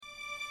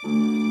I'm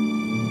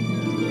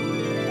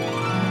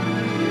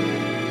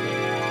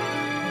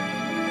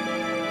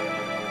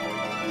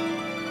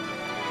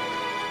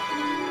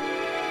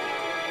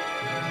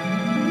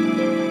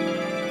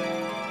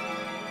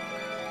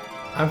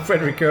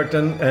Fredrik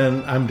Gertten,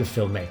 and I'm the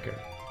filmmaker.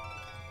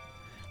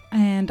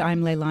 And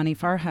I'm Leilani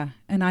Farha,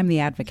 and I'm the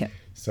advocate.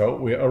 So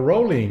we are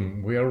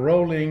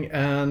rolling,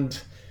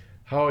 and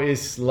how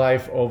is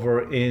life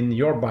over in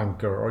your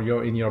bunker, or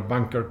in your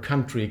bunker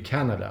country,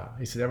 Canada?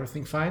 Is it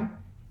everything fine?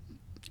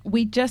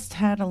 We just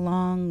had a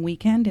long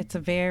weekend. It's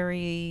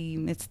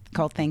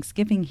called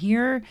Thanksgiving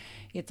here.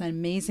 It's an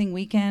amazing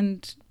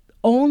weekend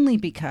only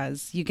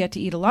because you get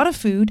to eat a lot of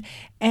food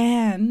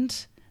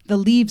and the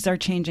leaves are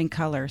changing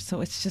color.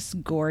 So it's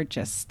just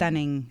gorgeous,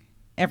 stunning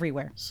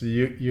everywhere. So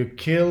you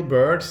kill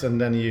birds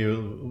and then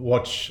you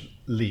watch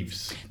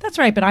leaves. That's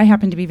right, but I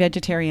happen to be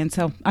vegetarian,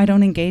 so I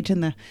don't engage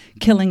in the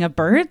killing of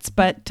birds,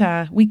 but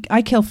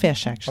I kill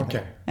fish, actually.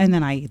 Okay. And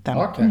then I eat them.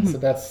 Okay, so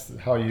that's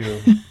how you...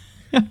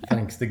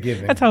 Thanks to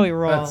giving. That's how we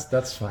roll.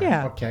 That's fine.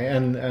 Yeah. Okay,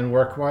 and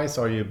work-wise,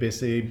 are you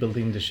busy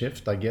building the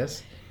shift, I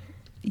guess?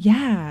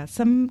 Yeah,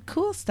 some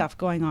cool stuff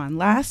going on.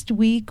 Last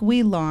week,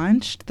 we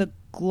launched the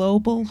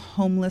Global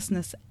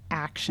Homelessness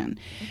Action,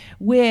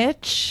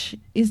 which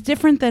is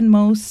different than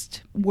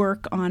most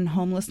work on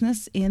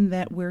homelessness in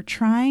that we're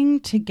trying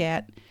to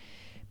get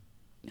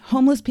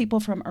homeless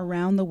people from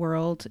around the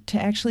world to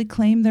actually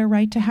claim their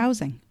right to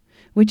housing,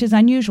 which is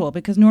unusual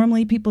because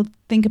normally people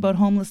think about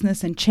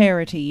homelessness and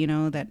charity,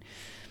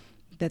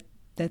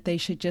 that they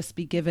should just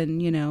be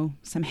given,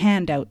 some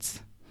handouts.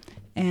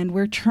 And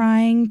we're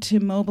trying to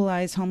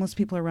mobilize homeless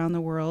people around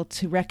the world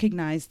to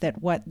recognize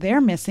that what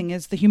they're missing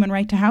is the human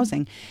right to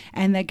housing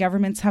and that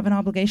governments have an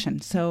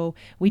obligation. So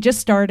we just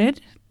started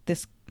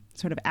this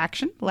sort of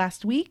action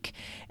last week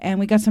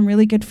and we got some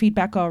really good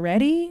feedback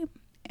already.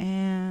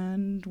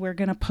 And we're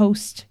going to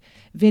post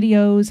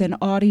videos and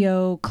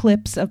audio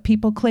clips of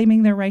people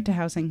claiming their right to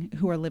housing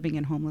who are living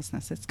in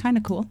homelessness. It's kind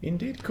of cool.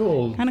 Indeed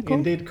cool. Kind of cool.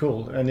 Indeed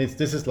cool. And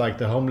this is like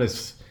the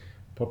homeless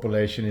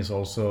population is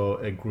also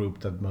a group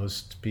that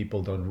most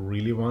people don't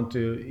really want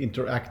to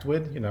interact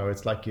with.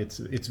 It's like it's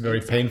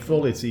very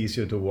painful. It's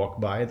easier to walk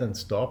by than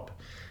stop.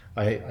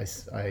 I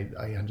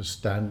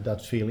understand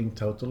that feeling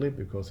totally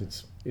because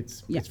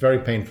it's very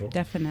painful.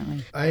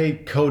 Definitely. I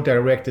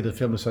co-directed a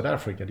film in South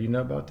Africa. Do you know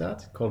about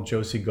that? Called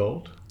Josie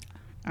Gold.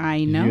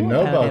 I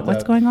know about it.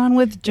 What's going on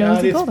with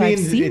Josie Gold? I've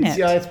seen it.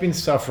 Yeah, it's been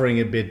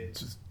suffering a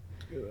bit,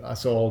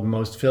 as all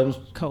most films.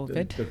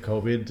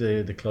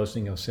 COVID. The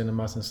closing of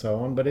cinemas and so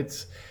on. But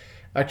it's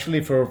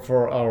actually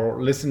for our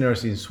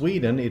listeners in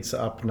Sweden, it's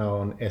up now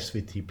on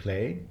SVT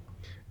Play.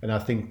 And I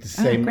think the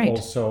same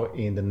also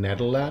in the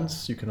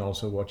Netherlands. You can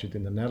also watch it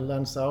in the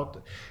Netherlands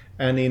out.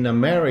 And in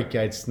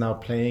America, it's now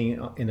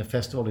playing in a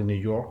festival in New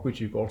York,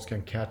 which you also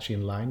can catch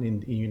in line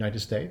in the United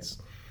States.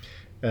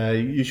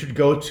 You should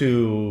go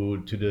to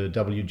the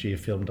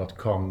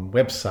wgfilm.com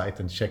website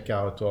and check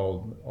out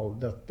all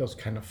those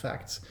kind of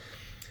facts.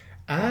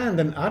 And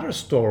another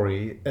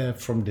story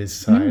from this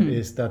side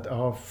is that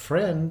our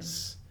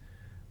friends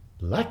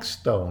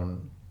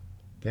Blackstone,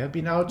 they have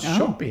been out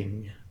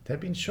shopping. They've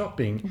been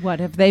shopping. What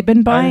have they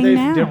been buying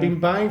now? They've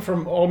been buying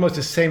from almost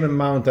the same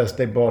amount as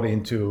they bought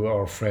into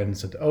our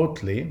friends at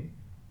Oatly.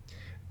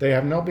 They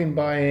have now been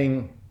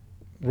buying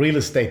real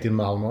estate in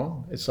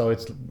Malmö. So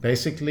it's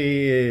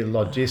basically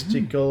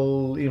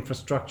logistical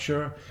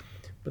infrastructure.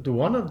 But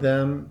one of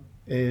them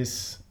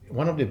is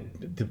one of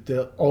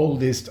the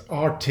oldest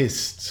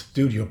artist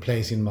studio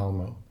place in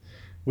Malmö,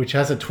 which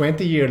has a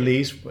 20-year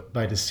lease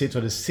by the city.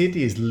 So the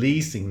city is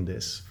leasing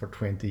this for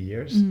 20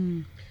 years.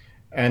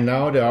 And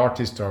now the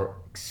artists are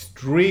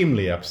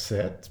extremely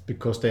upset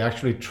because they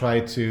actually try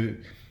to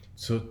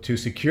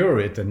secure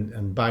it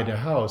and buy the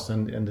house.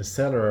 And the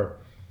seller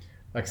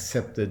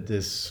accepted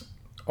this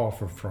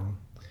offer from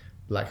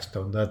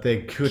Blackstone that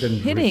they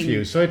couldn't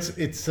refuse. So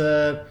it's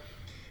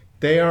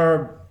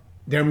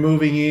they're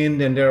moving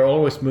in and they're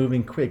always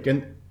moving quick.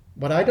 And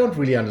what I don't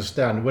really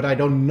understand, what I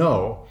don't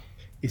know,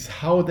 is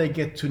how they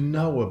get to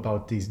know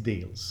about these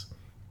deals.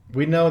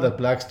 We know that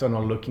Blackstone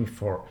are looking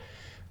for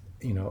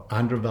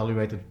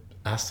undervalued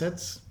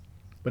assets,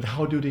 but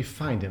how do they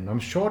find them? I'm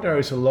sure there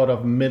is a lot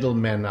of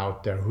middlemen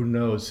out there who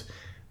knows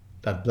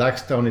that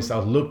Blackstone is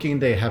out looking,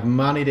 they have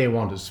money they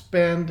want to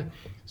spend.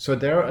 So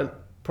there are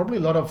probably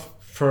a lot of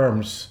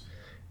firms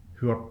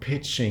who are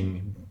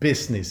pitching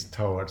business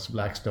towards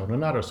Blackstone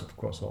and others, of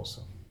course,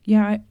 also.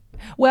 Yeah.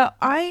 Well,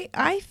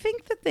 I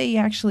think that they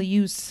actually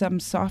use some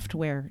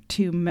software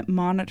to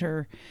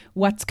monitor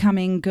what's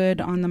coming good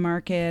on the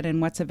market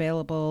and what's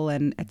available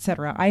and et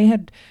cetera. I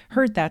had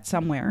heard that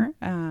somewhere.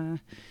 I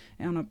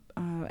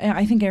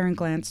think Aaron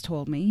Glantz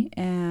told me.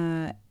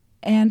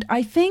 And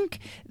I think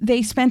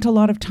they spent a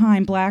lot of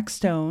time,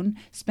 Blackstone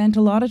spent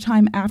a lot of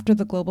time after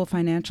the global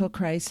financial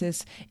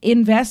crisis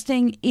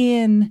investing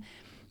in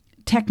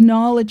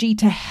technology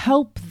to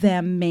help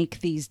them make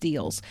these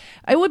deals.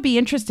 It would be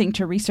interesting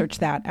to research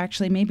that.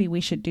 Actually, maybe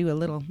we should do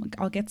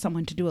I'll get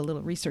someone to do a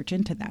little research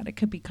into that. It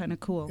could be kind of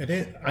cool. It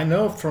is. I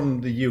know from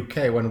the UK,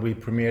 when we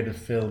premiered the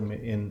film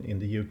in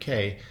the UK,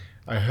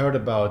 I heard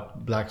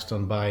about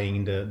Blackstone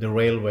buying the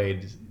railway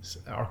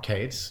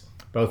arcades,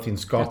 both in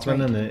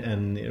Scotland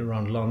and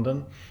around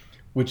London,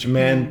 which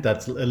meant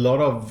that a lot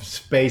of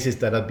spaces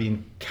that had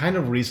been kind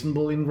of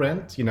reasonable in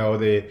rent,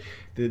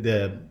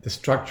 the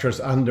structures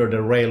under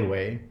the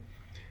railway.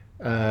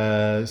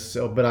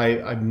 But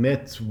I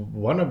met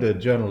one of the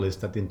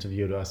journalists that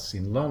interviewed us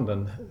in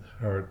London.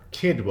 Her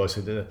kid was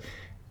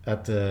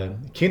at the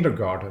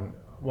kindergarten,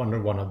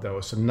 one of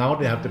those. So now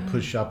they have to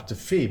push up the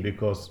fee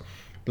because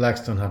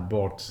Blackstone had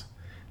bought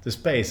the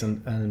space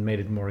and made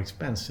it more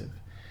expensive.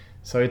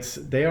 So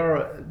they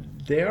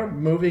are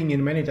moving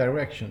in many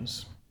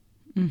directions.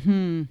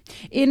 Mm-hmm.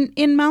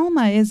 In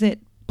Malma, is it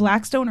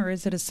Blackstone or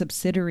is it a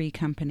subsidiary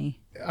company?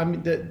 I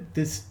mean,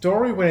 the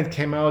story when it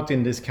came out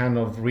in this kind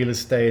of real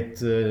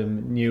estate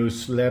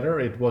newsletter,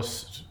 it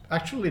was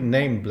actually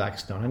named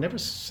Blackstone.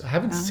 I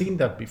haven't seen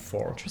that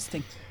before.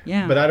 Interesting.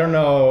 Yeah. But I don't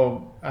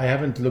know. I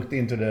haven't looked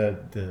into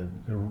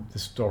the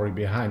story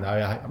behind.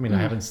 I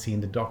haven't seen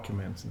the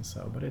documents and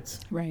so. But it's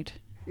right.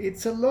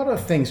 It's a lot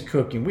of things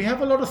cooking. We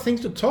have a lot of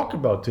things to talk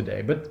about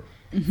today. But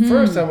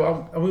first,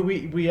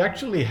 we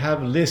actually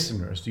have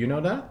listeners. Do you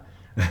know that?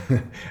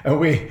 And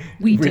we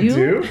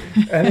do.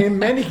 And in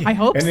many I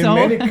hope and so.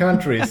 in many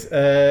countries,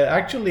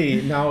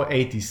 actually now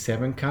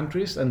 87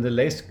 countries, and the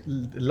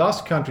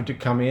last country to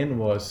come in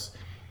was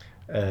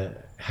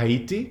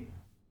Haiti.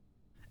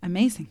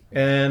 Amazing.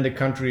 And the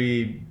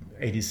country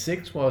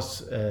 86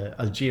 was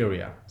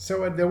Algeria.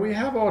 So we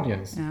have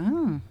audience.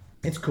 Oh.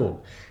 It's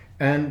cool.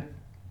 And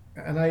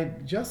I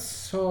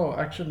just saw,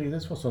 actually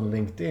this was on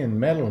LinkedIn,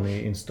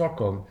 Melanie in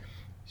Stockholm,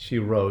 she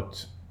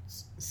wrote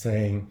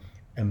saying,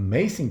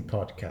 "Amazing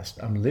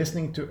podcast. I'm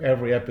listening to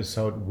every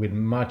episode with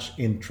much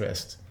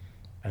interest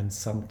and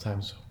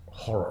sometimes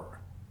horror."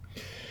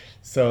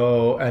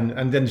 So,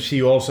 and then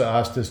she also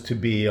asked us to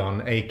be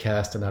on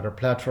Acast and other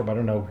platform. I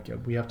don't know.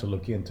 We have to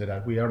look into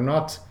that. We're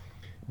not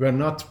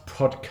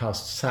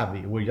podcast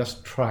savvy. We're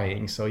just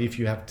trying. So if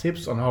you have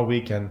tips on how we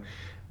can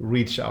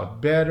reach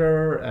out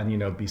better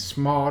and, be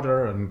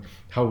smarter and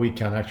how we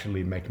can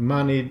actually make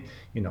money,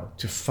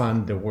 to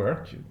fund the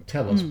work,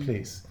 tell us,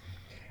 please.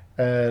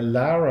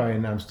 Lara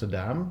in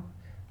Amsterdam,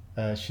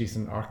 she's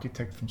an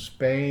architect from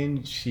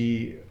Spain.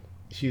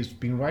 She's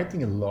been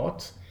writing a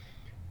lot,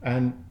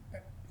 and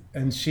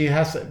she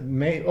has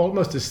made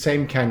almost the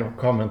same kind of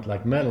comment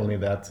like Melanie,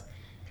 that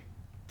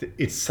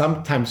it's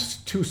sometimes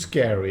too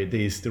scary,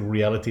 the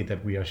reality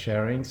that we are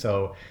sharing,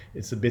 so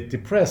it's a bit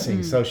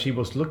depressing. So she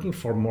was looking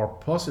for more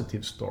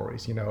positive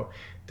stories,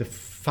 the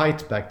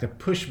fight back, the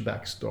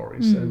pushback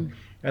stories,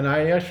 and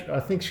I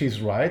think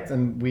she's right,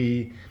 and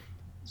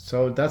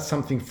so that's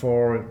something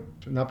for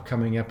an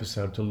upcoming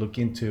episode to look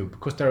into,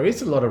 because there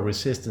is a lot of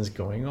resistance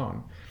going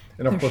on.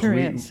 And of course,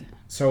 is.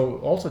 So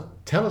also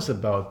tell us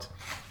about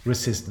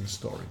resistance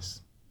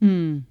stories.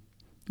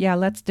 Yeah,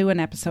 let's do an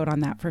episode on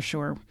that for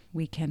sure.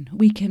 We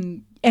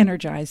can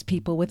energize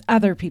people with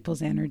other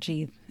people's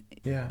energy.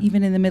 Yeah.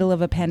 Even in the middle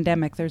of a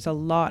pandemic, there's a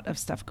lot of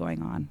stuff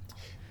going on.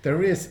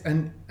 There is,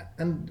 and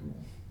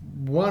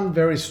one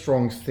very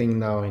strong thing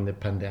now in the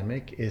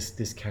pandemic is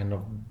this kind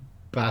of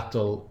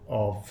battle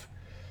of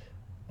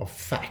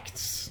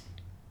facts,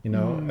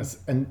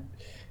 and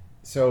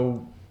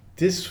so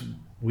this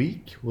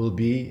week will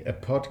be a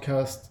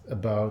podcast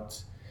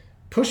about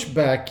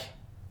pushback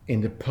in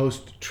the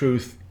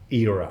post-truth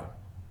era.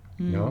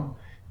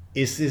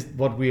 Is this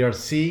what we are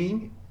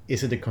seeing?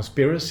 Is it a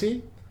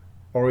conspiracy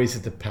or is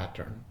it a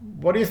pattern?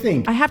 What do you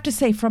think? I have to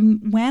say,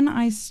 from when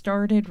I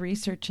started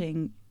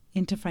researching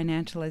into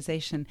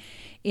financialization,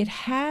 it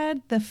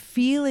had the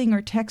feeling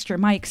or texture,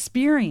 my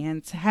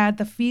experience had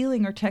the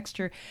feeling or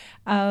texture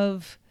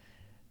of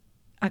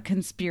a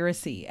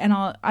conspiracy. And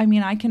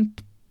I can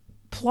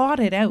plot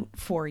it out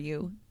for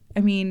you.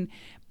 When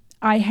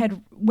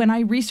I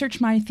researched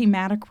my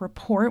thematic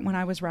report, when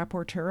I was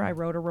rapporteur, I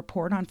wrote a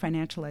report on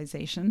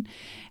financialization.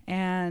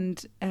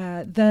 And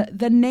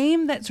the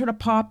name that sort of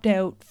popped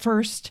out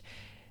first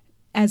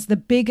as the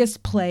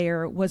biggest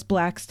player was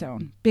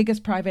Blackstone,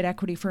 biggest private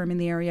equity firm in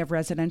the area of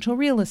residential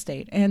real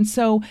estate. And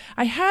so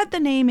I had the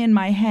name in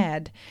my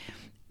head.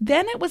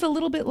 Then it was a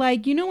little bit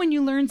like, when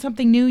you learn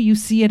something new, you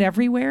see it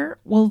everywhere.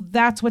 Well,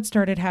 that's what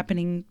started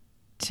happening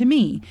to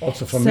me.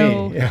 Also for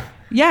me, yeah.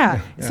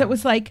 Yeah. So it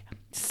was like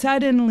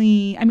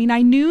suddenly,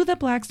 I knew that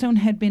Blackstone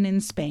had been in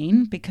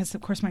Spain because,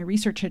 of course, my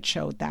research had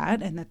showed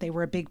that and that they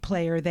were a big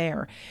player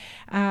there.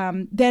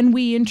 Then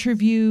we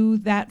interview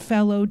that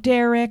fellow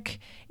Derek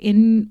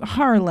in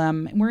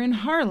Haarlem. We're in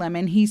Haarlem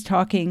and he's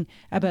talking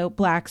about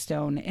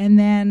Blackstone. And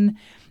then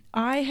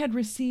I had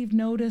received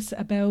notice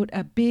about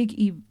a big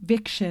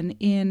eviction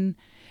in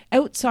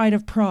outside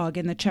of Prague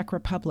in the Czech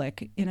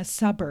Republic in a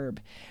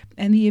suburb.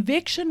 And the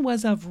eviction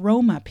was of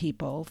Roma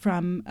people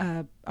from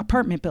an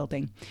apartment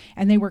building.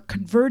 And they were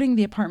converting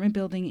the apartment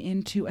building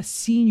into a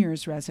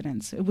senior's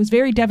residence. It was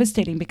very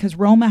devastating because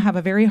Roma have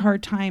a very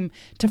hard time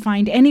to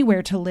find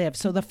anywhere to live.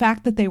 So the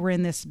fact that they were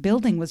in this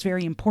building was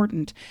very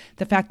important.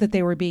 The fact that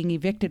they were being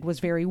evicted was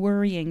very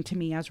worrying to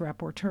me as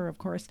rapporteur, of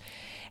course.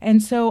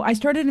 And so I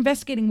started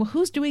investigating, well,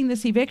 who's doing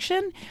this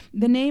eviction?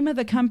 The name of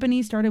the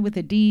company started with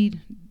a D,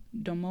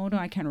 Domodo,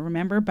 I can't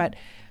remember,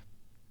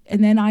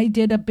 and then I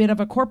did a bit of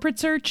a corporate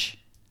search.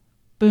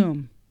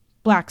 Boom,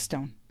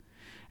 Blackstone.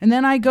 And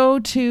then I go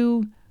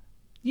to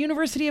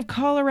University of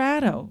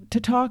Colorado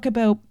to talk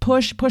about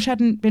Push. Push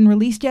hadn't been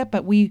released yet,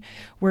 but we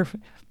were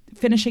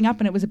finishing up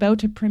and it was about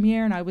to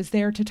premiere, and I was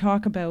there to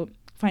talk about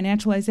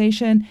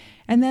financialization.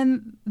 And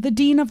then the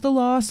dean of the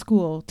law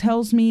school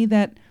tells me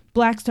that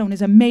Blackstone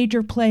is a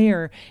major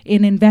player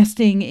in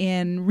investing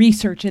in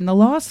research in the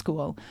law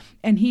school.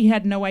 And he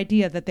had no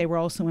idea that they were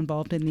also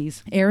involved in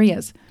these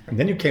areas. And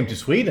then you came to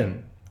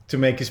Sweden to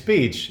make a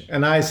speech.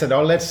 And I said,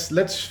 oh,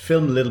 let's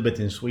film a little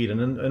bit in Sweden.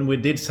 And we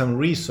did some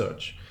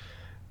research.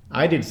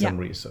 I did some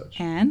research.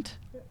 And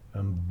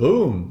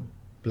boom,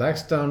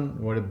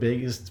 Blackstone were the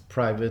biggest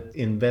private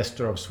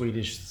investor of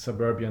Swedish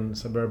suburban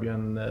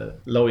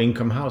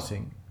low-income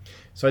housing.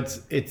 So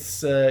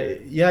it's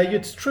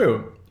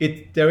true.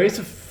 There is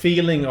a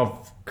feeling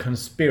of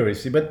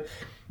conspiracy, but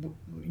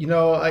you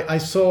know, I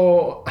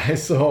saw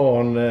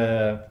on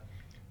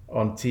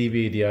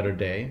TV the other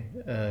day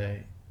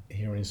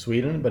here in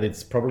Sweden, but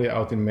it's probably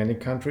out in many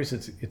countries.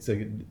 It's a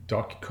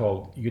doc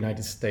called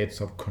United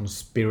States of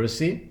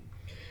Conspiracy.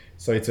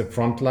 So it's a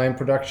Frontline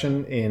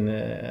production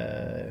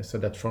so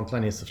that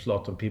Frontline is a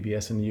slot on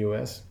PBS in the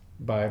US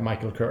by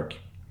Michael Kirk.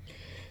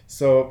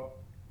 So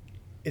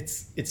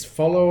it's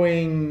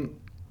following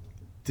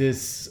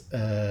this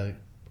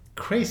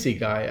crazy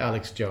guy,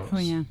 Alex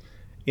Jones,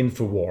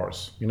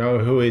 Infowars. You know,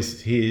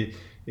 he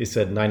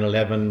said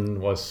 9/11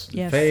 was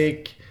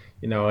fake,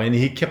 you know, and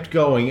he kept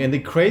going. And the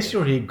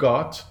crazier he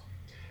got,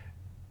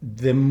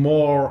 the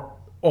more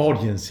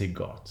audience he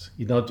got.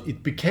 You know,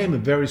 it became a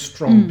very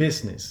strong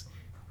business.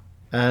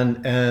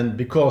 And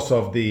because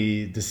of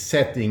the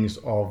settings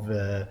of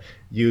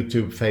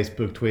YouTube,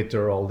 Facebook,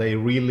 Twitter,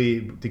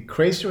 the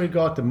crazier he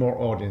got, the more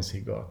audience he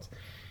got.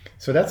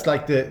 So that's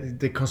like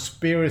the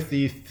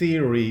conspiracy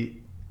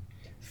theory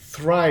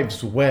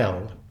thrives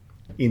well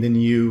in the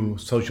new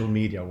social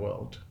media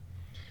world.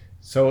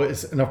 So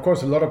and of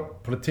course a lot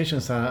of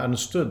politicians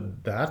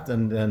understood that,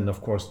 and then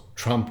of course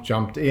Trump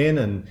jumped in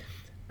and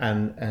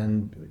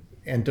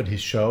entered his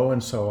show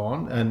and so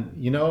on. And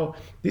you know,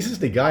 this is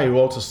the guy who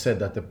also said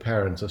that the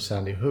parents of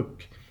Sandy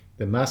Hook,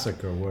 the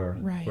massacre, were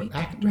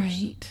actors.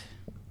 Right.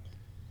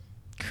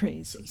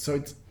 Crazy.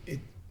 So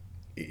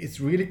it's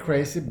really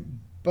crazy,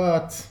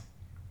 but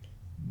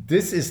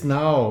this is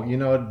now, you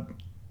know,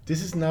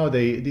 this is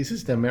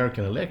the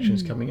American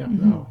elections coming up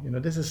now. You know,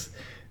 this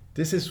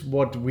is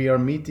what we are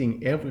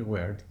meeting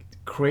everywhere.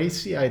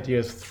 Crazy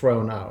ideas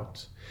thrown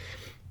out.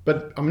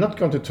 But I'm not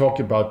going to talk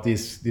about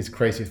these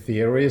crazy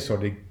theories or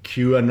the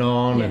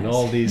QAnon and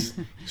all these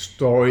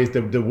stories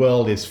that the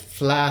world is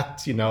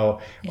flat, you know,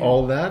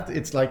 all that.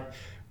 It's like,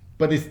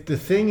 but the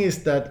thing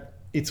is that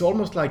it's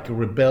almost like a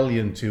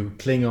rebellion to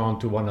cling on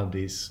to one of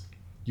these.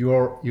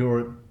 You're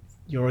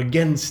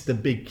against the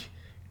big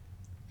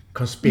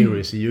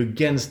conspiracy. You're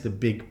against the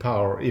big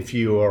power if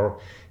you are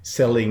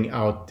selling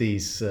out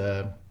these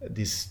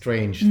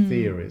strange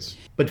theories.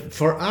 But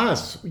for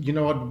us, you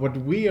know what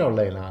we are,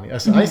 Leilani,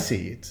 as I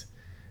see it,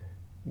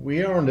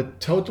 we are on the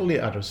totally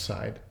other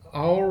side.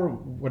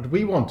 What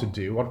we want to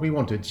do, what we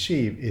want to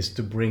achieve, is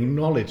to bring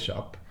knowledge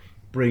up,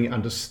 bring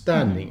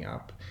understanding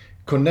up,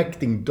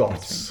 connecting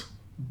dots.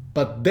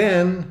 But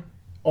then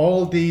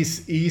all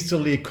these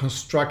easily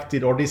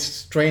constructed or these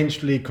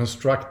strangely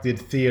constructed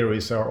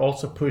theories are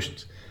also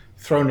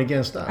thrown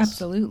against us.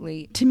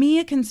 Absolutely. To me,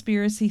 a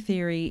conspiracy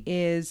theory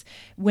is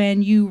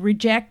when you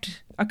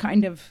reject a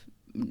kind of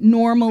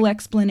normal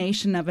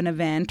explanation of an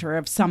event or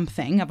of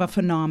something, of a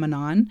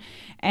phenomenon,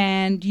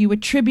 and you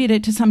attribute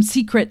it to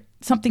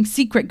something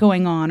secret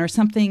going on or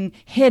something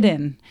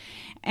hidden.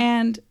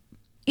 And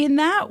in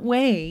that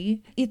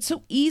way, it's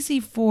so easy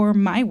for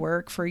my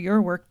work, for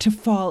your work, to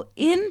fall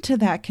into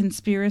that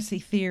conspiracy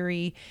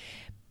theory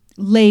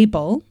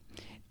label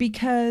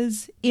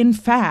because, in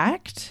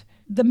fact,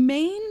 the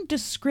main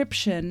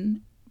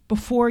description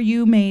before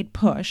you made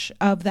Push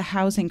of the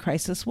housing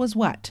crisis was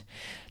what?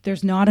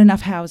 There's not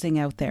enough housing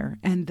out there,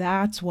 and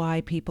that's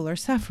why people are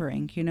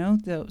suffering, you know?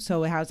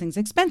 So housing's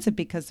expensive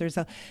because there's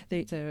a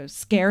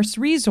scarce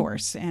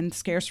resource, and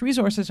scarce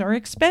resources are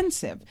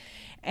expensive.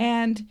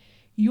 And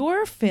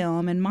your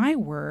film and my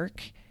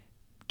work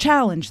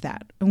challenge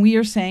that. And we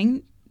are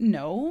saying,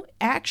 no,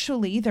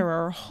 actually, there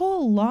are a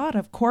whole lot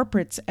of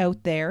corporates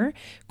out there,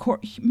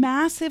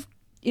 massive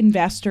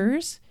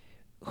investors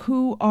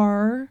who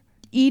are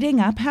eating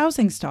up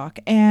housing stock.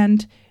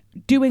 And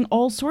doing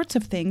all sorts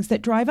of things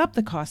that drive up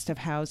the cost of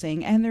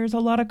housing. And there's a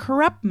lot of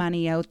corrupt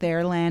money out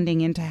there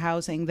landing into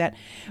housing that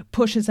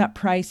pushes up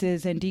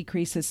prices and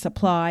decreases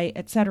supply,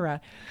 etc.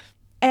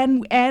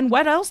 And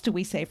what else do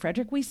we say,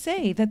 Frederick? We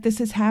say that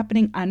this is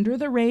happening under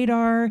the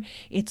radar.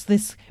 It's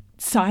this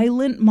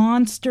silent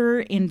monster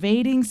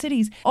invading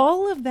cities.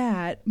 All of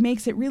that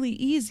makes it really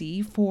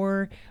easy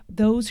for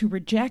those who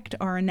reject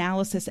our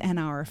analysis and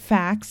our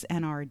facts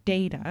and our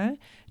data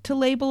to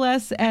label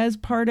us as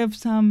part of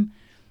some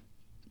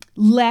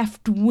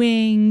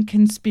left-wing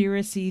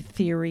conspiracy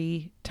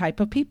theory type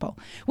of people,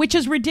 which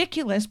is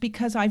ridiculous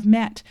because I've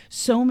met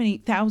so many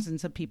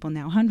thousands of people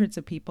now, hundreds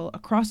of people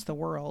across the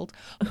world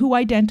who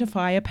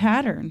identify a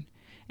pattern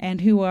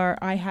and who are,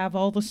 I have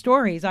all the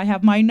stories, I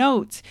have my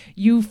notes,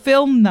 you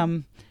film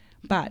them,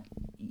 but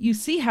you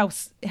see how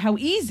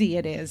easy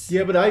it is.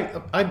 Yeah, but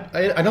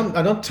I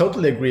don't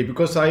totally agree,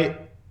 because I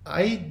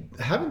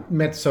haven't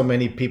met so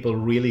many people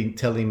really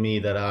telling me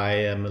that I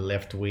am a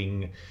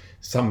left-wing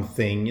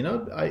something. You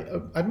know, I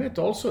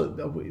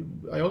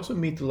also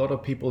meet a lot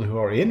of people who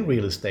are in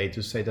real estate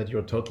who say that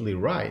you're totally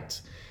right.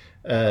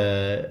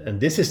 And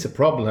this is the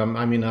problem.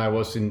 I mean, I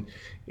was in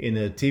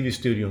a TV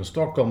studio in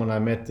Stockholm, and I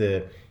met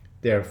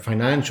their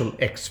financial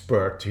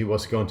expert. He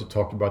was going to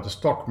talk about the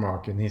stock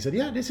market, and he said,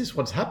 yeah, this is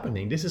what's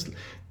happening. This is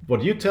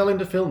what you tell in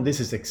the film. This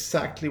is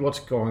exactly what's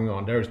going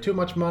on. There is too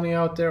much money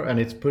out there, and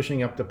it's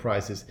pushing up the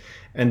prices,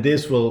 and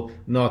this will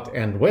not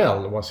end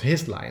well, was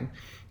his line.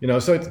 You know,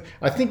 so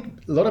I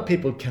think a lot of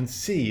people can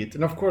see it.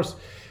 And of course,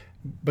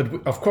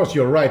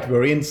 you're right,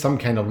 we're in some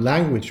kind of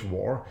language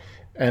war.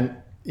 And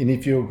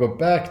if you go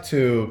back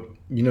to,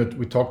 you know,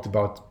 we talked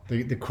about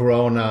the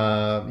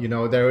corona, you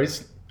know, there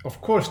is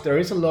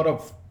a lot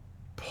of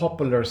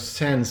popular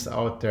sense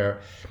out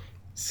there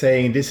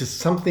saying this is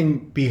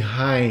something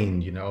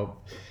behind, you know.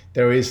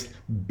 There is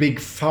big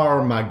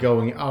pharma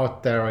going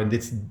out there, and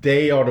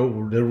they are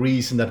the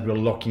reason that we're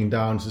locking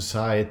down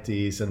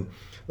societies, and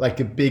like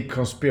a big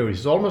conspiracy.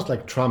 It's almost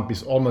like Trump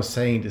is almost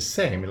saying the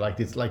same. Like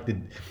it's like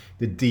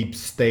the deep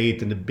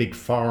state and the big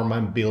pharma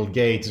and Bill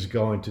Gates is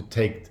going to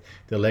take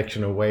the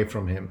election away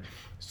from him.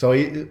 So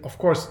of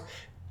course,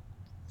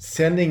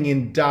 sending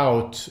in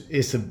doubt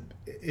is a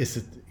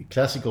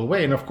classical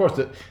way. And of course,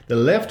 the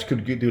left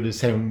could do the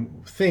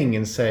same thing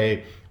and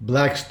say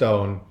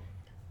Blackstone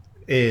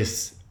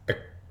is a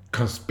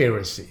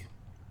conspiracy.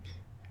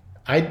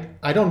 I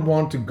don't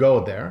want to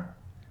go there.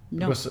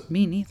 No,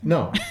 me neither.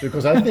 No,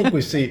 because I think we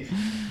see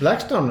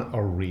Blackstone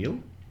are real,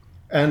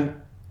 and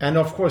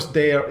of course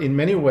they are in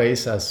many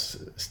ways,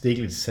 as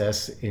Stiglitz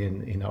says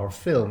in our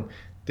film,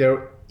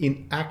 they're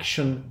in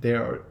action, they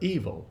are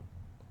evil.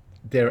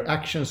 Their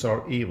actions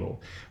are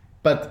evil.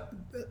 But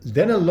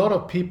then a lot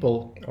of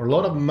people, or a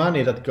lot of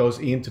money that goes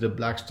into the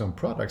Blackstone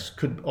products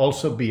could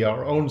also be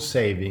our own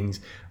savings,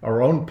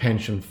 our own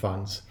pension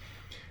funds.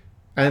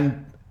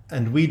 And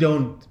we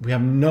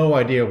have no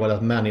idea where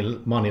that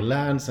money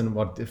lands and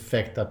what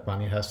effect that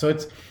money has. So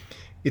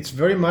it's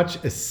very much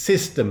a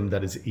system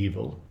that is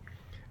evil.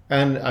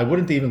 And I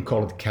wouldn't even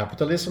call it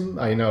capitalism.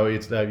 I know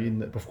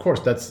of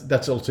course,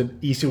 that's also an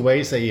easy way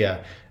to say,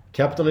 yeah,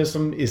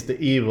 capitalism is the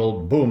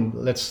evil, boom,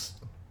 let's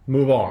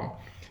move on.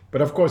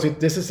 But of course,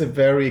 this is a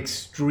very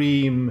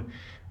extreme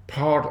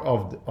part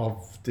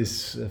of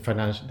this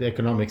the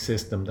economic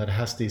system that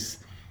has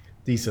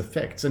these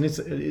effects, and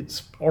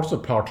it's also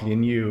partly a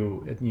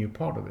new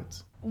part of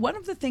it. One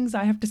of the things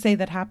I have to say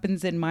that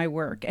happens in my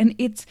work, and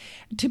it's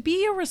to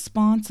be a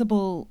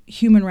responsible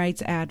human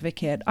rights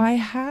advocate, I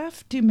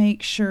have to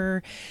make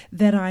sure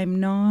that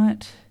I'm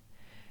not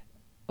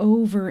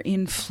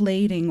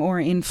overinflating or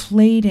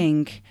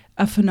inflating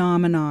a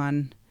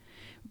phenomenon,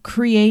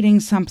 creating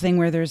something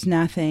where there's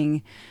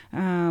nothing,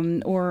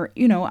 or,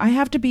 you know,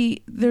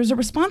 there's a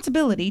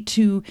responsibility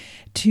to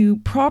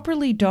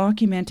properly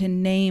document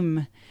and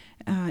name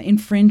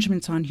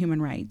infringements on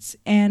human rights.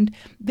 And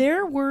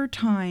there were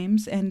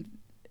times, and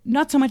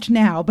not so much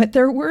now, but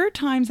there were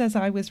times as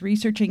I was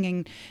researching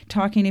and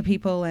talking to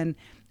people, and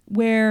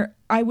where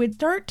I would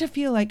start to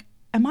feel like,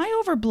 am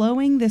I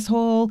overblowing this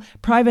whole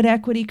private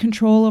equity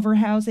control over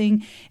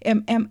housing?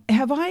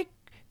 Have I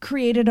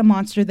created a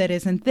monster that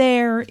isn't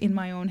there in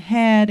my own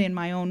head, in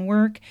my own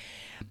work?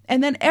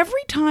 And then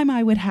every time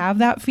I would have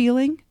that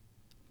feeling,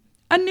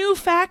 a new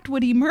fact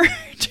would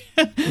emerge.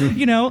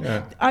 You know,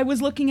 yeah. I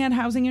was looking at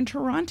housing in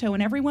Toronto,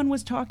 and everyone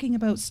was talking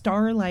about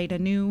Starlight, a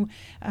new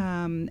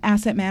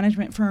asset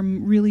management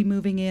firm really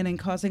moving in and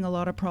causing a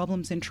lot of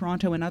problems in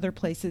Toronto and other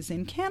places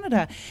in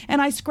Canada.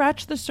 And I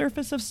scratched the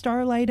surface of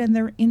Starlight, and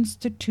their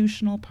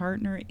institutional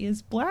partner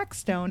is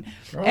Blackstone.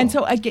 Oh. And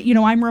so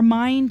I'm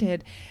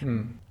reminded.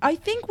 I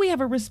think we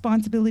have a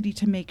responsibility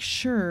to make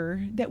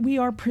sure that we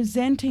are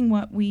presenting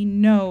what we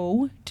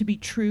know to be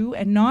true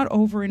and not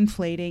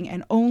overinflating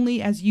and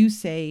only, as you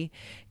say,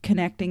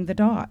 connecting the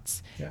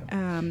dots.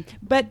 Yeah.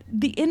 But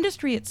the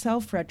industry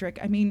itself, Frederick,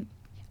 I mean,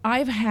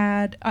 I've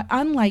had,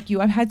 unlike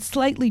you, I've had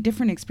slightly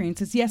different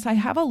experiences. Yes, I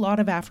have a lot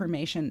of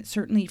affirmation,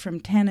 certainly from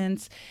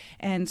tenants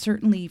and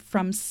certainly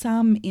from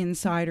some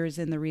insiders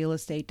in the real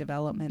estate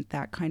development,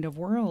 that kind of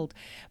world.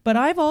 But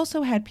I've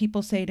also had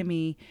people say to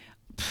me,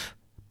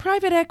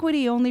 private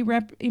equity only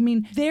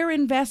their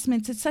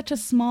investments, it's such a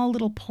small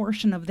little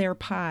portion of their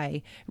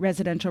pie,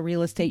 residential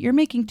real estate. You're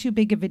making too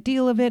big of a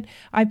deal of it.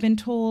 I've been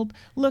told,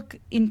 look,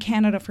 in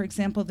Canada, for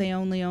example, they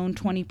only own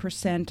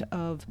 20%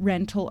 of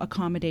rental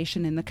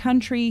accommodation in the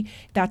country.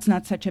 That's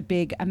not such a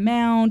big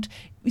amount.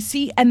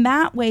 See, and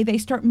that way they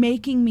start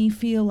making me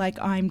feel like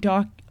I'm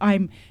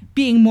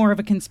being more of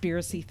a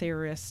conspiracy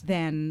theorist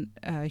than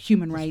a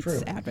human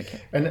rights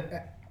advocate.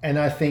 And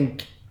I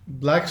think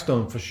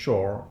Blackstone for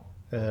sure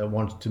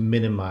wants to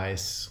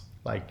minimize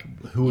like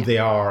who they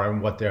are and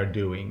what they're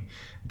doing.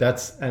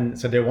 And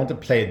so they want to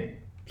play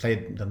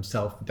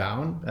themselves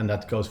down, and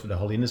that goes for the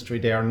whole industry.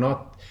 They are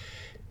not.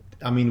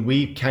 I mean,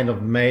 we kind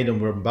of made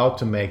and we're about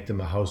to make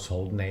them a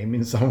household name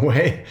in some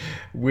way,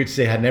 which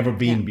they had never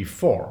been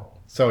before.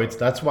 So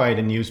that's why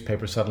the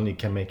newspaper suddenly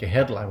can make a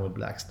headline with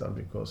Blackstone,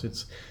 because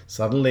it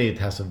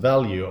has a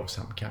value of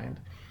some kind.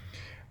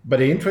 But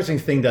the interesting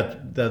thing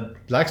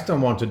that Blackstone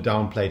want to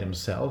downplay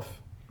themselves.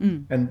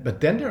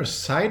 But then they're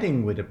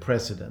siding with the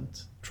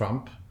president,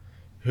 Trump,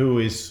 who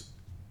is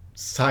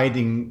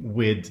siding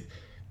with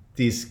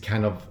this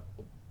kind of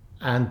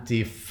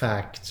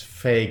anti-fact,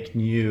 fake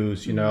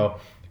news,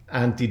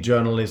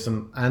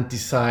 anti-journalism,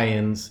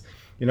 anti-science,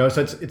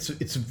 So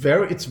it's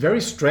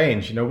very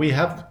strange. We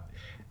have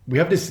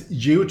this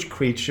huge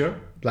creature,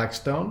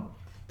 Blackstone.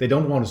 They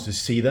don't want us to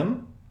see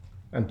them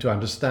and to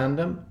understand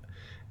them,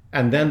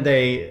 and then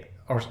they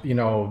are,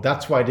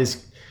 that's why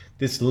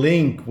this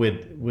link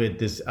with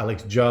this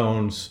Alex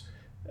Jones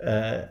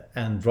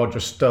and Roger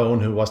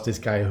Stone, who was this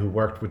guy who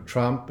worked with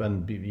Trump,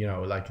 and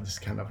like this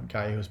kind of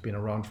guy who's been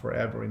around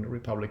forever in the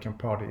Republican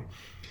Party,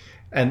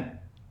 and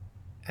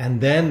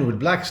then with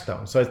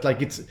Blackstone. So it's like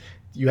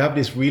you have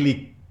this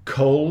really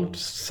cold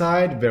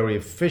side, very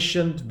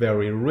efficient,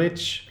 very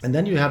rich, and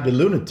then you have the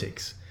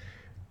lunatics,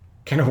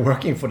 kind of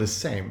working for the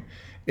same.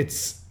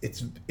 It's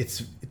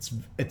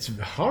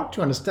hard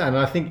to understand.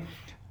 And I think.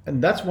 And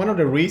that's one of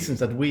the reasons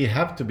that we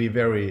have to be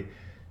very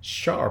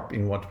sharp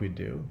in what we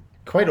do.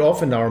 Quite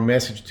often our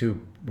message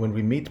when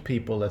we meet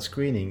people at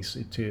screenings,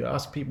 to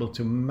ask people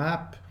to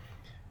map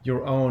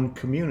your own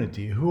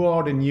community. Who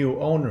are the new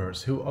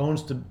owners? Who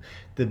owns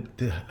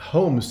the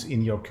homes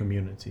in your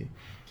community?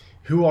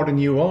 Who are the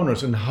new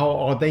owners and how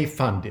are they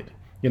funded?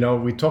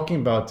 We're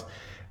talking about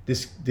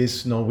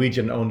this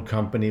Norwegian-owned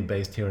company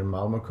based here in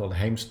Malmö called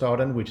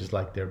Heimstaden, which is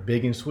like they're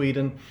big in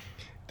Sweden.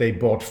 They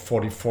bought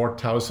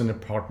 44,000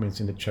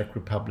 apartments in the Czech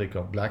Republic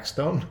of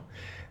Blackstone.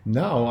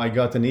 Now I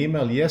got an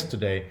email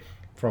yesterday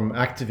from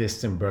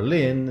activists in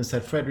Berlin and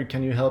said, Fredrik,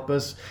 can you help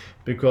us?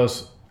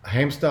 Because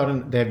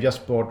Heimstaden, they have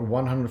just bought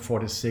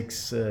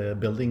 146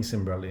 buildings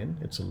in Berlin.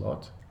 It's a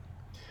lot.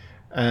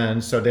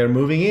 And so they're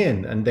moving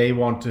in and they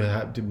want to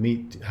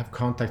have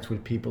contact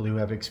with people who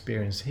have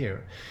experience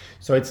here.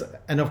 So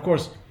and of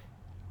course,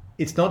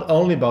 it's not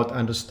only about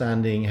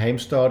understanding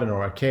Heimstaden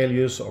or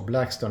Akelius or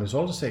Blackstone, it's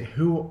also say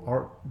who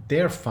are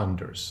their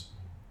funders,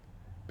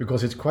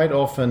 because it's quite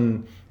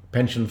often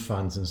pension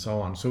funds and so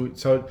on.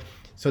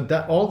 So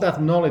that all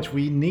that knowledge,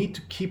 we need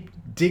to keep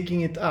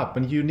digging it up,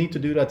 and you need to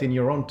do that in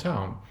your own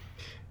town,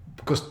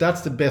 because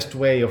that's the best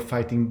way of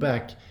fighting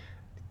back,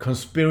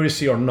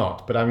 conspiracy or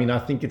not. But I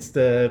think it's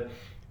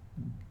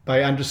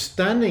by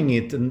understanding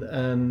it,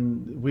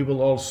 and we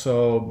will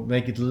also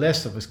make it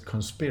less of a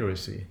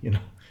conspiracy,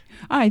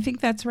 I think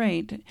that's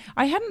right.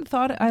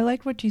 I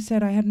liked what you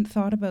said. I hadn't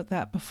thought about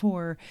that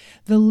before.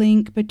 The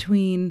link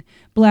between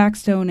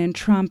Blackstone and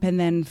Trump and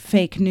then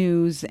fake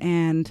news.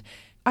 And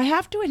I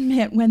have to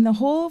admit, when the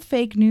whole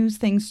fake news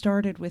thing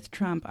started with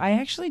Trump, I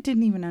actually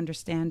didn't even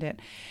understand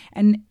it.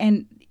 And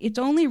it's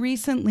only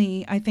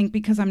recently, I think,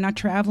 because I'm not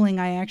traveling,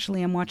 I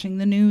actually am watching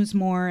the news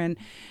more, and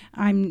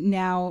I'm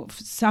now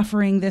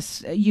suffering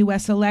this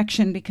U.S.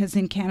 election because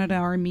in Canada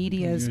our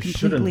media is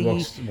completely.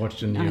 You shouldn't watch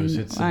the news.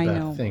 It's a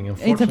bad thing.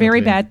 It's a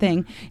very bad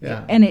thing.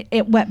 Yeah. And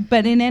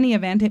but in any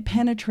event, it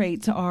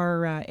penetrates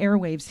our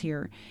airwaves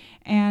here,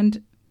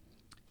 and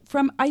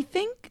I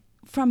think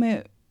from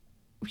a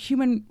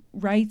human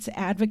rights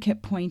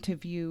advocate point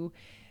of view,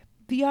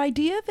 the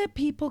idea that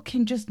people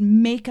can just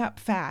make up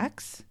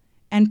facts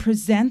and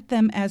present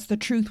them as the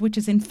truth, which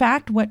is in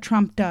fact what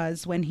Trump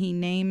does when he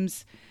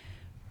names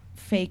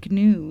fake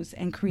news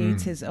and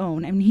creates his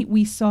own. I mean,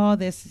 we saw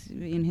this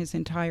in his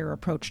entire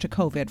approach to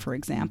COVID, for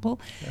example.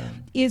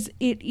 Yeah.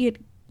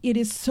 It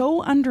is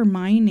so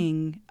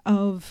undermining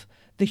of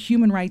the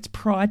Human Rights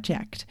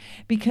Project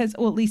because,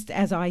 well, at least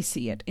as I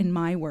see it in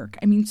my work,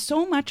 I mean,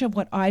 so much of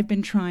what I've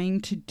been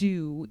trying to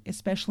do,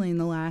 especially in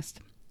the last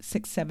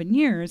 6-7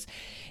 years,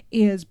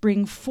 is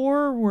bring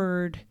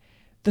forward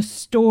the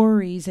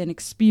stories and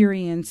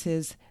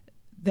experiences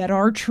that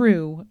are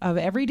true of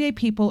everyday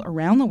people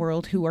around the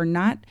world who are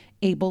not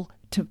able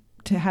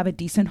to have a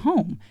decent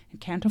home and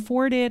can't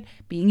afford it,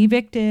 being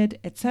evicted,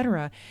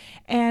 etc.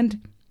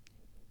 And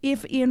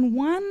if in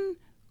one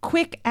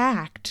quick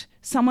act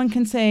someone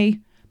can say,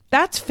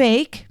 that's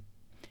fake,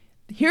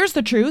 here's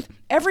the truth,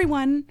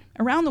 everyone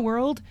around the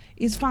world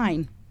is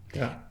fine.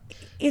 Yeah.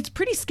 It's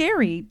pretty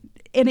scary,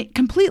 and it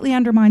completely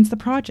undermines the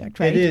project,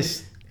 right? It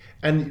is.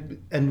 And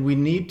we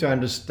need to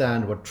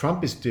understand what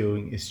Trump is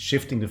doing is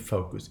shifting the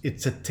focus.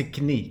 It's a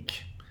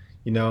technique,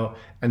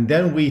 and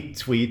then we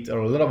tweet, or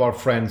a lot of our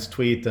friends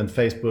tweet and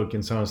Facebook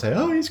and so on, say,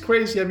 oh, he's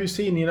crazy. Have you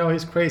seen,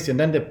 he's crazy. And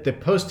then they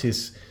post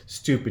his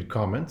stupid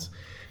comments.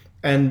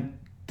 And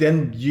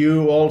then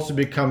you also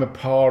become a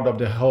part of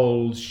the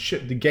whole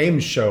the game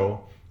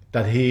show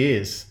that he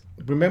is.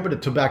 Remember the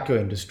tobacco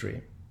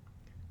industry.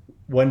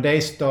 When they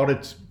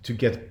started to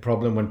get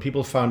problem, when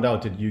people found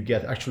out that you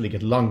actually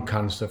get lung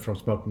cancer from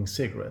smoking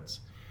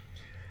cigarettes,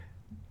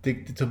 the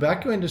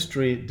tobacco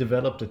industry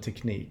developed a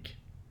technique.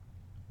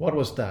 What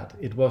was that?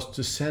 It was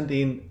to send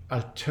in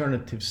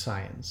alternative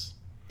science.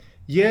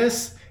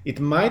 Yes, it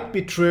might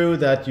be true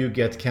that you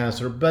get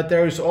cancer, but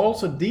there is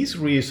also, these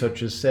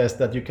researchers says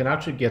that you can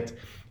actually get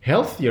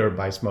healthier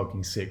by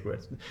smoking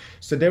cigarettes.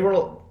 So they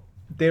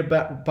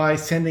by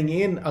sending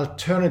in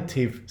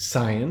alternative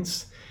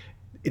science,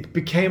 it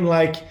became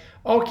like,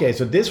 okay,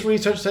 so this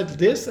research said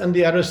this and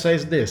the other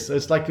says this. So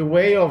it's like a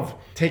way of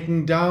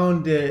taking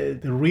down the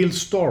real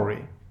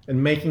story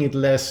and making it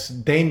less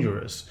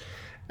dangerous.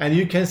 And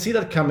you can see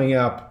that coming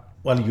up.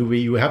 Well,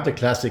 you have the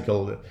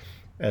classical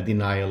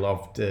denial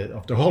of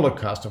the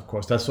Holocaust, of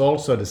course. That's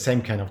also the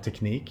same kind of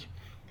technique.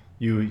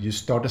 You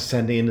start to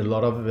send in a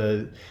lot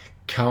of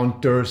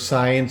counter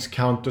science,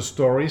 counter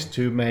stories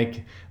to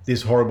make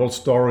this horrible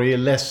story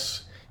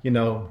less,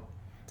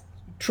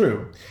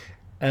 true.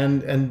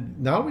 And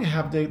now we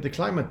have the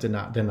climate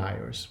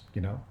deniers,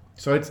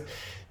 So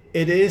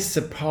it is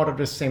a part of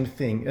the same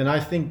thing. And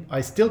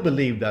I still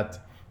believe that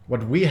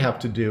what we have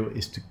to do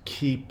is to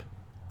keep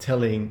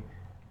telling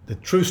the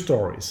true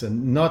stories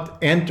and not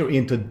enter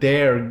into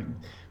their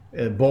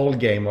ball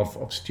game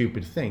of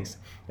stupid things.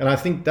 And I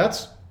think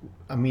that's,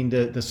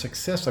 the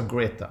success of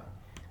Greta.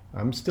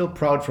 I'm still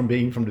proud from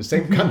being from the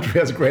same country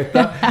as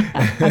Greta.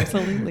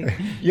 Absolutely.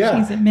 Yeah.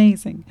 She's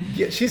amazing.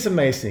 Yeah, she's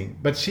amazing.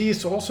 But she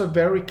is also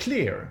very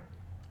clear.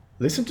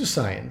 Listen to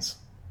science.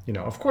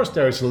 Of course,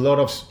 there is a lot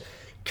of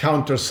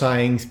counter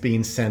science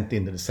being sent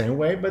in the same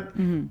way, but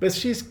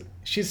she's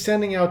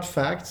sending out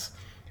facts,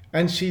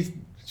 and she's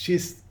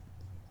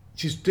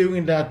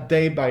doing that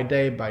day by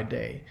day by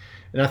day.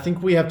 And I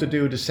think we have to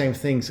do the same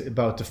things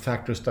about the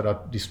factors that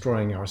are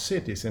destroying our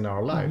cities and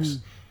our lives.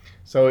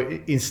 So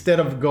instead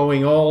of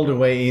going all the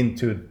way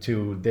into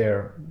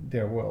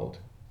their world.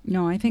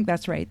 No, I think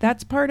that's right.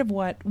 That's part of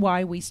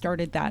why we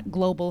started that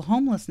global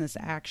homelessness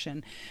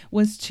action,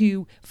 was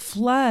to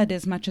flood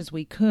as much as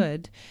we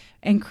could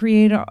and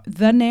create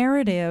the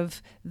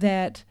narrative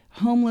that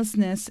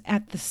homelessness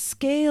at the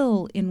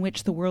scale in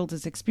which the world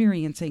is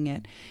experiencing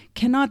it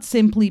cannot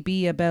simply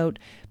be about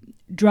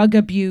drug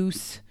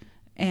abuse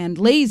and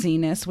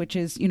laziness, which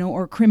is,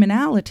 or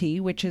criminality,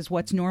 which is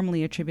what's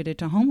normally attributed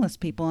to homeless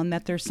people, and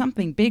that there's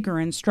something bigger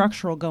and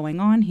structural going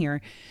on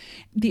here.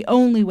 The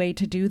only way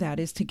to do that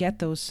is to get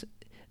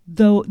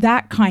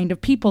that kind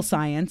of people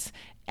science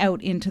out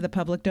into the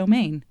public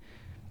domain.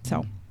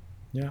 So,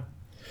 yeah,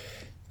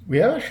 we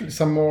have actually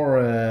some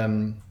more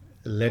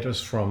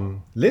letters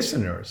from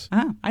listeners.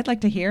 I'd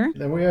like to hear.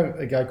 Then we have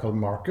a guy called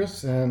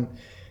Marcus, and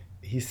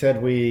he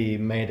said we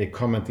made a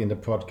comment in the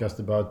podcast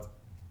about,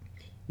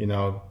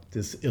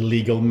 this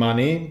illegal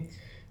money,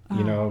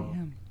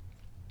 when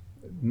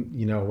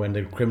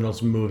the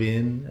criminals move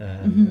in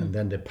and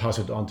then they pass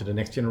it on to the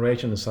next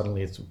generation, and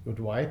suddenly it's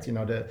white.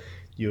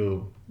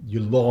 You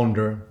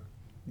launder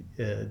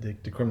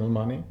the criminal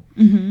money.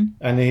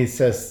 And he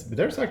says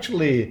there's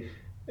actually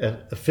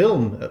a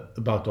film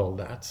about all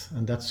that,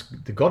 and that's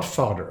The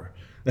Godfather.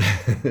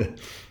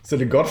 So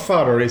The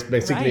Godfather is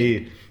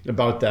basically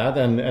about that,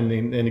 and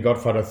in The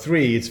Godfather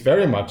 3 it's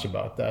very much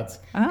about that,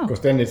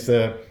 because then it's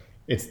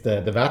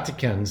the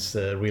Vatican's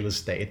real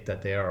estate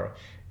that they are.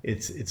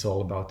 It's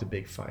all about the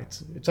big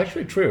fights. It's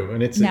actually true,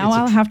 and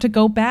I'll have to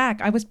go back.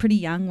 I was pretty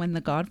young when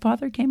The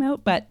Godfather came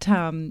out, but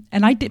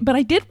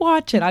I did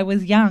watch it. I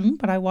was young,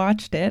 but I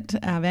watched it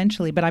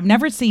eventually. But I've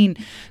never seen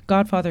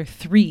Godfather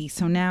 3,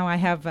 so now I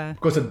have.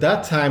 Because at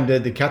that time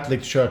the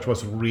Catholic Church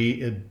was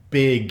a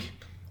big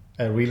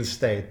real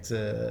estate.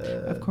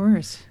 Of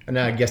course. And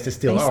I guess they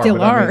still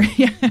are.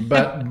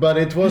 But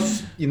it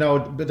was,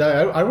 But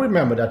I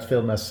remember that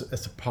film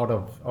as a part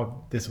of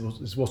this.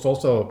 This was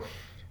also.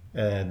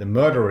 The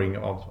murdering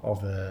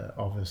of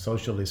a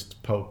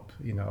socialist pope,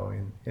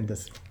 in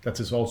this,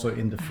 that is also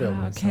in the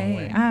film.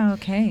 Okay.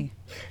 Okay.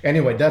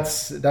 Anyway,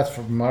 that's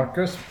from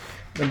Marcus,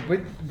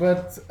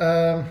 but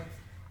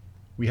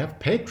we have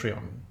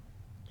Patreon.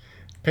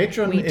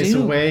 Patreon is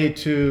a way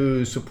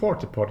to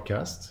support the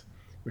podcast.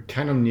 We're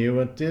kind of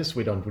new at this.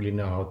 We don't really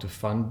know how to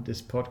fund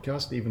this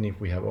podcast, even if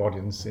we have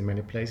audience in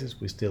many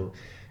places. We still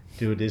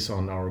do this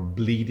on our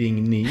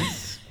bleeding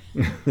knees.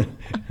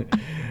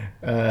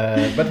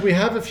 But we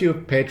have a few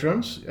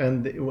patrons,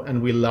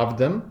 and we love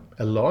them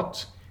a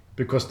lot,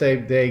 because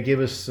they give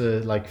us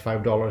like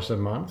 $5 a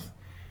month,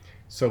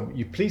 So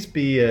you please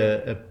be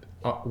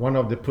one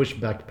of the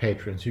Pushback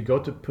patrons. You go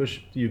to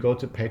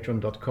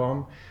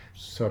patreon.com,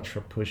 search for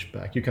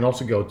Pushback. You can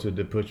also go to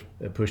the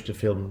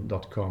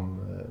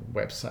pushthefilm.com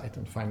website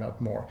and find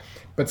out more.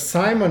 But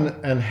Simon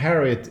and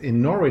Harriet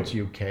in Norwich,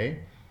 UK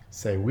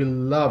say, we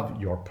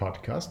love your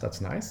podcast.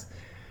 That's nice.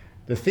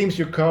 The themes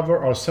you cover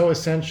are so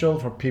essential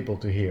for people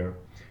to hear.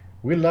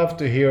 We love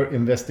to hear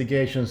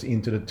investigations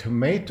into the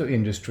tomato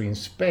industry in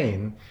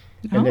Spain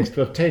and the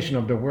exploitation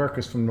of the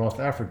workers from North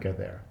Africa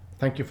there.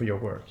 Thank you for your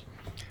work.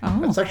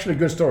 That's actually a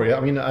good story. I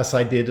mean, as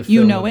I did a film.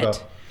 You know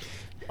it?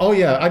 Oh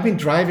yeah, I've been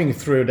driving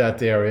through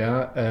that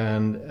area,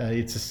 and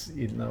it's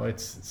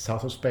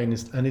south of Spain,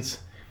 and it's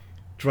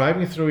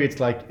driving through.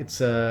 It's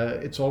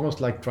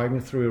almost like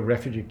driving through a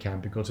refugee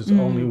camp because it's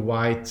only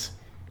white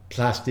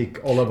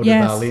plastic all over the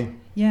valley.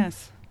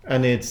 Yes.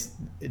 And it's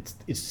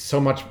so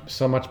much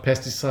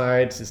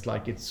pesticides.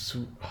 It's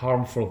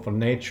harmful for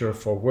nature,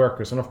 for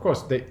workers, and of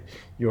course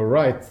you're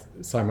right,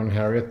 Simon and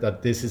Harriet,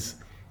 that this is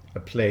a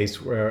place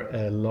where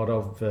a lot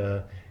of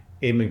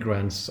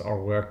immigrants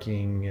are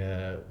working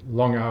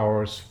long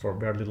hours for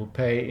very little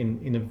pay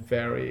in a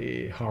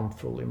very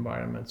harmful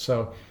environment.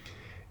 So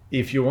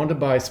if you want to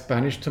buy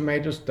Spanish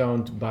tomatoes,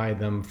 don't buy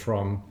them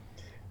from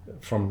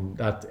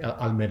that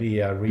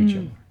Almeria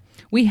region.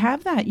 We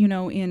have that,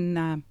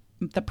 in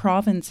the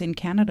province in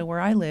Canada where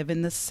I live,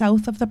 in the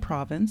south of the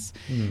province.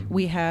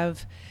 We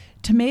have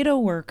tomato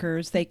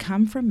workers. They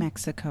come from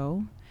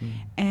Mexico,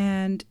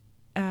 and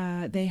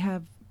they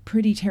have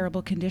pretty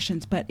terrible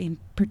conditions. But in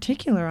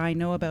particular, I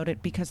know about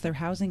it because their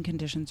housing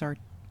conditions are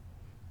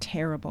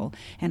terrible.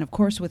 And of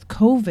course, with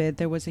COVID,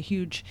 there was a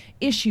huge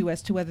issue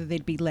as to whether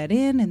they'd be let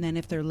in. And then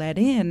if they're let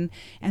in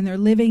and they're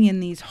living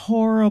in these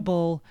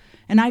horrible,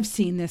 and I've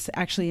seen this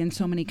actually in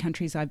so many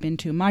countries I've been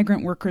to,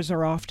 migrant workers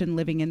are often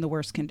living in the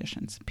worst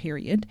conditions,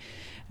 period.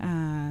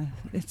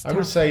 It's tough. I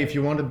would say if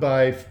you want to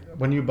buy,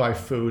 when you buy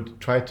food,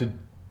 try to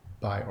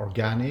buy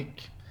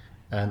organic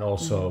and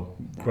also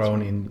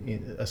grown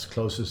in as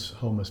close as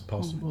home as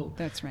possible.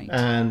 That's right.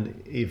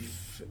 And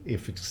if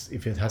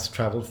it has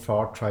traveled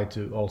far, try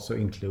to also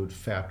include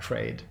fair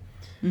trade,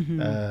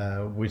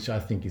 which I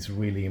think is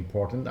really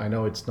important. I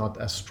know it's not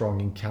as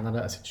strong in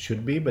Canada as it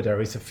should be, but there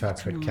is a fair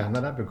trade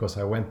Canada, because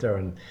I went there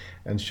and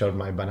showed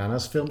my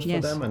bananas films for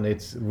them, and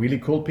it's really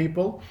cool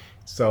people.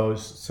 So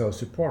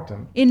support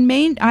them. In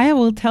Maine, I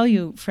will tell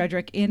you,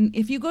 Frederick,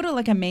 if you go to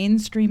like a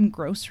mainstream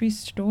grocery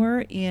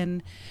store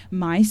in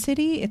my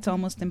city, it's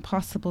almost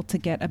impossible to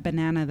get a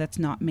banana that's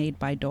not made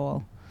by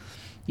Dole.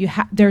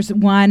 There's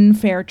one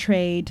fair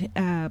trade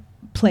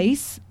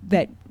place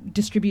that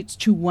distributes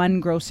to one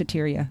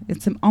grosseteria.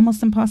 It's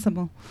almost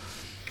impossible.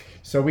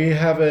 So we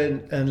have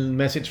a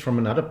message from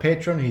another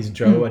patron. He's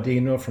Joe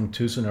Adino from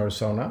Tucson,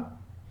 Arizona.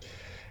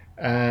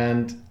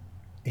 And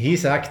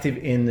he's active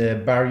in the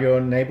Barrio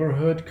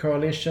Neighborhood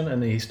Coalition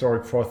and the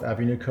Historic 4th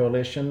Avenue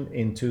Coalition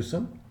in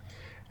Tucson.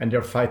 And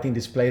they're fighting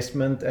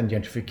displacement and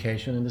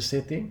gentrification in the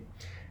city.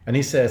 And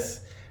he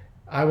says,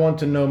 I want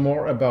to know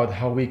more about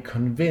how we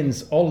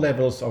convince all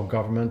levels of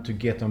government to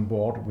get on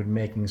board with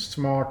making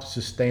smart,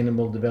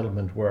 sustainable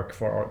development work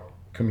for our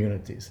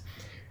communities.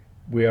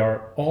 We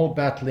are all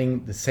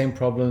battling the same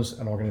problems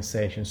and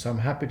organizations, so I'm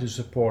happy to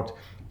support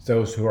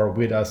those who are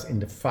with us in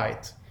the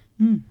fight.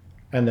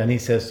 And then he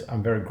says,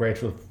 I'm very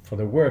grateful for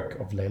the work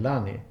of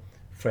Leilani,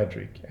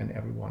 Frederick, and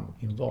everyone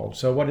involved.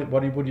 So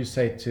what would you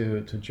say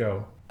to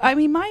Joe? I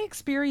mean, my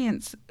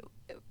experience,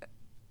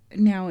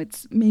 now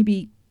it's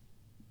maybe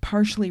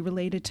partially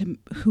related to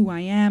who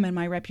I am and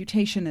my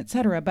reputation,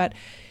 etc., but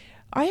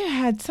I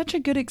had such a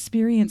good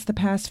experience the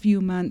past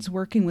few months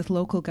working with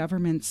local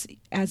governments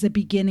as a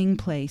beginning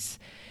place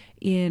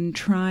in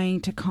trying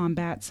to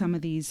combat some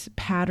of these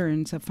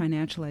patterns of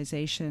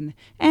financialization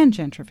and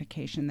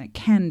gentrification that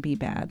can be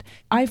bad.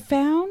 I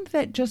found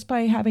that just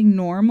by having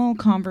normal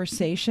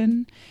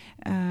conversation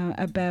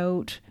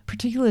about,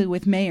 particularly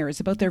with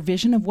mayors, about their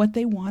vision of what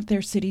they want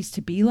their cities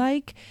to be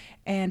like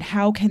and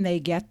how can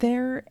they get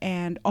there,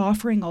 and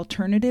offering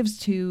alternatives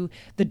to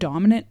the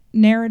dominant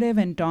narrative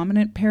and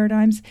dominant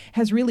paradigms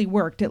has really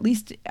worked. At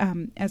least,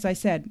 as I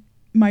said,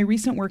 my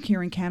recent work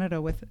here in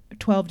Canada with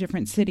 12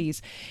 different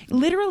cities,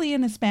 literally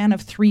in a span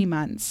of 3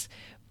 months,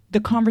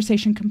 the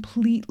conversation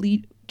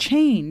completely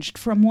changed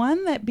from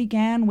one that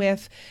began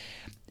with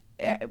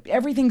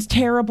everything's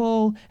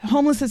terrible,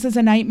 homelessness is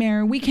a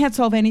nightmare, we can't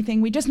solve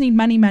anything, we just need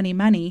money, money,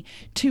 money,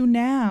 to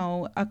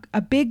now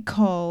a big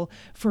call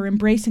for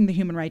embracing the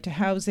human right to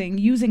housing,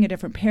 using a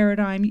different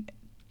paradigm,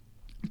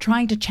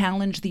 trying to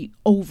challenge the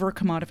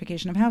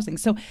over-commodification of housing.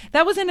 So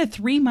that was in a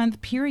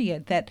 3-month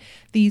period that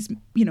these,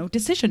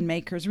 decision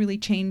makers really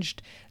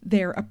changed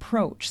their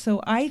approach.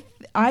 So I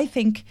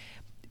think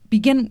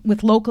begin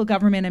with local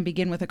government and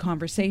begin with a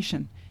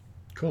conversation.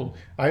 Cool.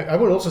 I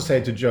would also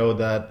say to Joe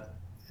that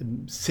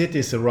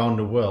cities around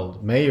the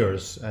world,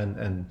 mayors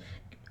and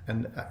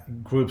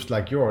groups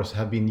like yours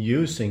have been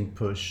using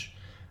Push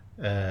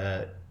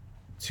to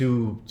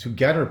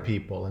gather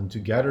people and to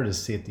gather the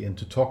city and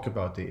to talk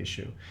about the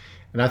issue.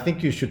 And I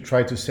think you should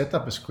try to set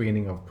up a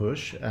screening of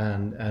Push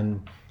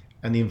and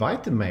and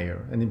invite the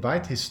mayor and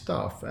invite his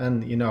staff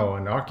and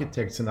and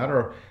architects and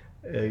other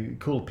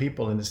cool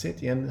people in the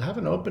city and have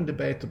an open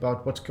debate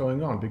about what's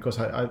going on, because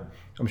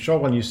I'm sure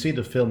when you see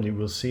the film you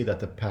will see that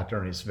the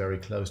pattern is very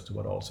close to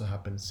what also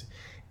happens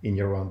in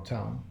your own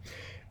town.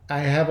 I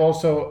have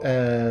also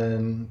a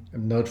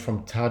note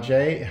from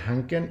Tajay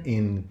Hanken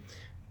in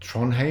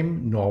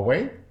Trondheim,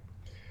 Norway,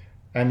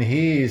 and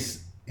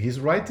he's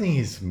writing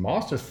his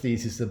master's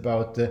thesis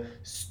about the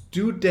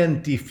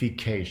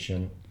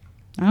studentification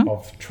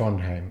of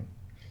Trondheim,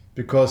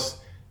 because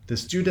the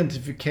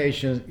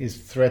studentification is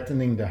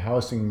threatening the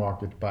housing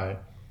market by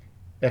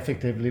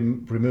effectively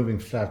removing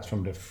flats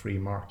from the free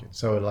market.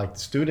 So like the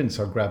students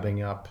are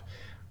grabbing up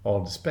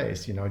all the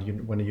space,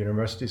 when the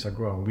universities are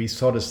growing. We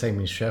saw the same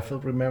in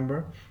Sheffield,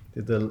 remember?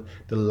 The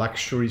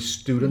luxury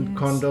student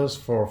condos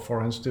for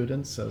foreign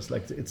students. So it's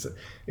like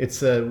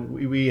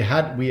we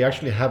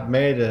actually have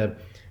made a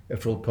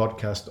full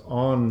podcast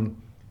on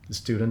the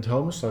student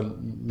homes, so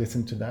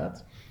listen to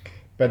that.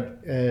 But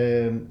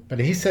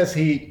he says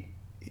he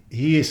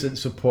is a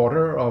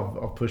supporter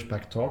of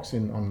Pushback Talks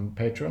on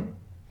Patreon,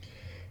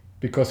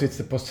 because it's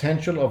the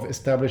potential of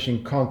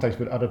establishing contacts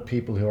with other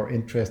people who are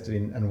interested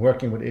in and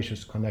working with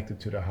issues connected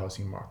to the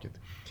housing market.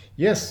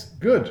 Yes,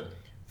 good.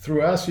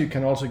 Through us, you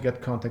can also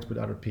get contacts with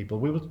other people.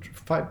 We will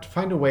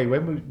find a way.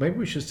 Maybe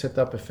we should set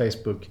up a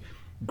Facebook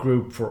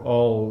group for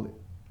all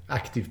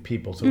active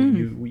people, so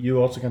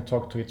you also can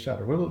talk to each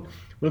other. We'll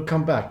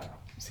come back,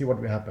 see what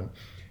will happen.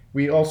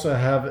 We also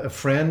have a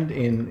friend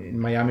in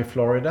Miami,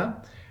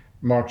 Florida,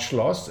 Mark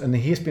Schloss, and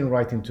he's been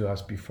writing to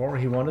us before.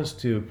 He wanted us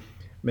to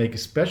make a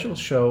special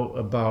show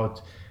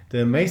about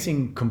the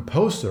amazing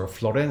composer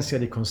Florencia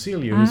Di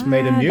Concilio, who's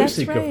made the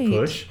music of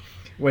Push.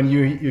 When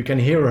you can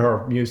hear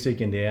her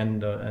music in the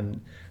end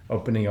and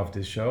opening of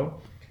this show.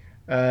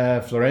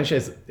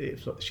 Florencia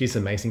she's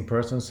an amazing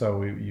person,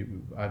 so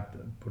I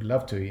would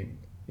love to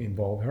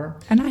involve her.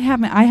 And I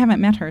haven't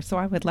met her, so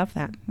I would love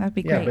that. That'd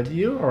be great. Yeah, but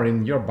you are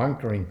in your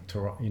bunker in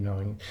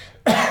Toronto,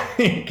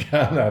 in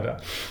Canada.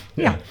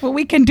 Yeah. Well,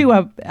 we can do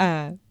a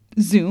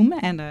Zoom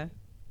and a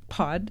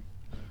pod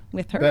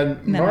with her.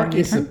 But Mark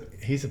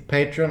he's a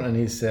patron, and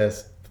he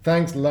says,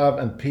 "Thanks, love,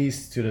 and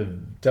peace to the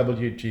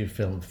WG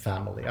Film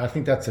family." I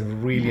think that's a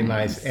really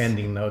nice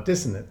ending note,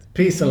 isn't it?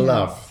 Peace and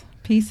love.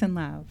 Peace and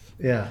love.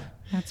 Yeah.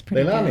 That's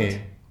pretty Leilani,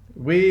 good.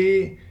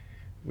 we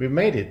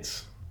made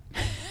it.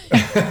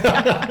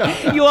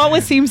 You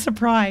always seem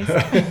surprised.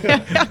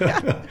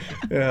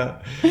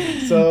 Yeah.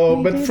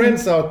 So, but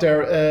friends out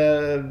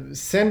there,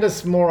 send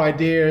us more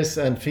ideas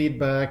and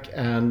feedback,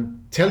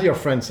 and tell your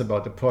friends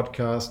about the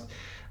podcast.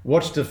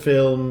 Watch the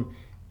film.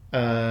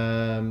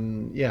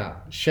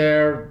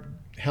 Share,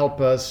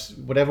 help us,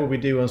 whatever we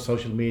do on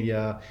social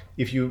media.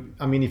 If you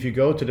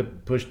go to the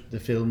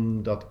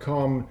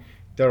pushthefilm.com,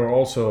 there are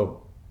also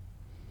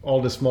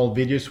all the small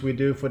videos we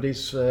do for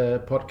this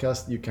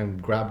podcast. You can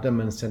grab them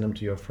and send them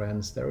to your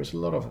friends. There is a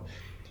lot of,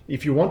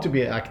 if you want to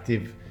be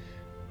active,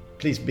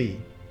 please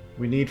be.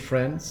 We need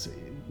friends.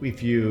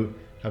 If you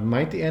have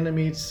mighty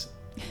enemies,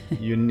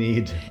 you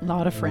need a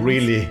lot of friends.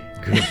 Really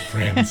good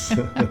friends.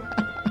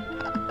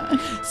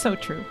 So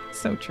true.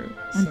 So true.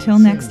 Until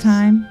next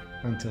time.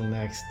 Until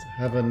next.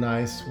 Have a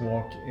nice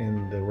walk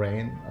in the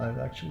rain. I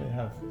actually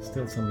have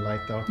still some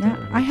light out there.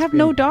 Yeah, I have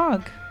no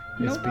dog.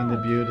 It's been a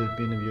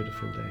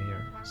beautiful day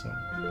here. So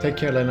take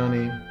care,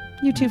 Leilani.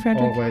 You too,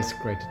 Fredrik. Always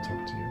great to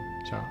talk to you.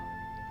 Ciao.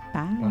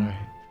 Bye.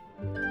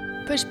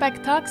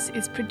 Pushback Talks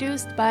is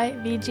produced by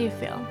VG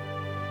Film.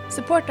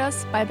 Support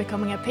us by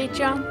becoming a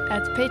Patreon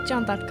at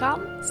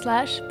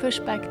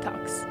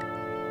patreon.com/pushbacktalks.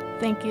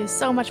 Thank you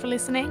so much for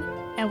listening,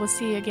 and we'll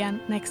see you again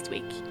next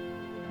week.